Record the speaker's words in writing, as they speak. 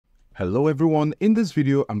Hello everyone, in this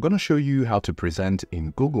video I'm going to show you how to present in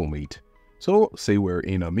Google Meet. So say we're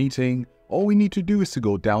in a meeting, all we need to do is to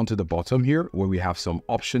go down to the bottom here where we have some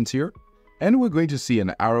options here, and we're going to see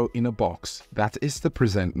an arrow in a box. That is the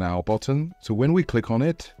Present Now button. So when we click on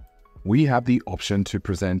it, we have the option to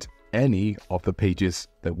present any of the pages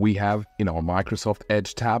that we have in our Microsoft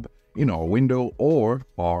Edge tab, in our window, or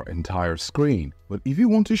our entire screen. But if you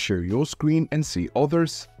want to share your screen and see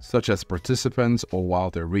others, such as participants or while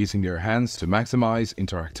they're raising their hands to maximize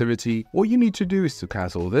interactivity, what you need to do is to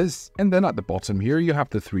cancel this, and then at the bottom here you have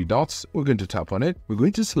the three dots. We're going to tap on it. We're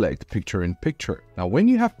going to select Picture in Picture. Now when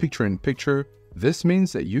you have Picture in Picture, this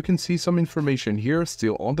means that you can see some information here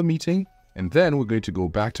still on the meeting, and then we're going to go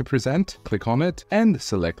back to present, click on it, and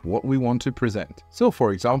select what we want to present. So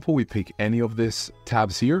for example, we pick any of these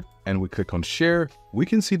tabs here, and we click on share. We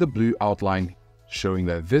can see the blue outline showing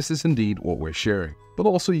that this is indeed what we're sharing. But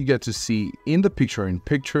also you get to see in the picture in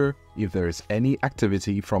picture if there is any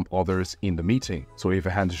activity from others in the meeting. So if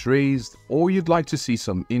a hand is raised or you'd like to see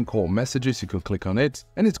some in-call messages, you can click on it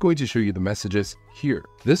and it's going to show you the messages here.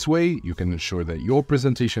 This way you can ensure that your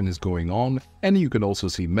presentation is going on, and you can also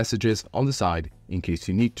see messages on the side in case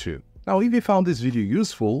you need to. Now, if you found this video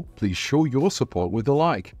useful, please show your support with a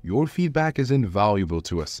like. Your feedback is invaluable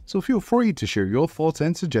to us, so feel free to share your thoughts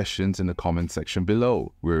and suggestions in the comment section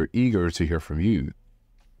below. We're eager to hear from you.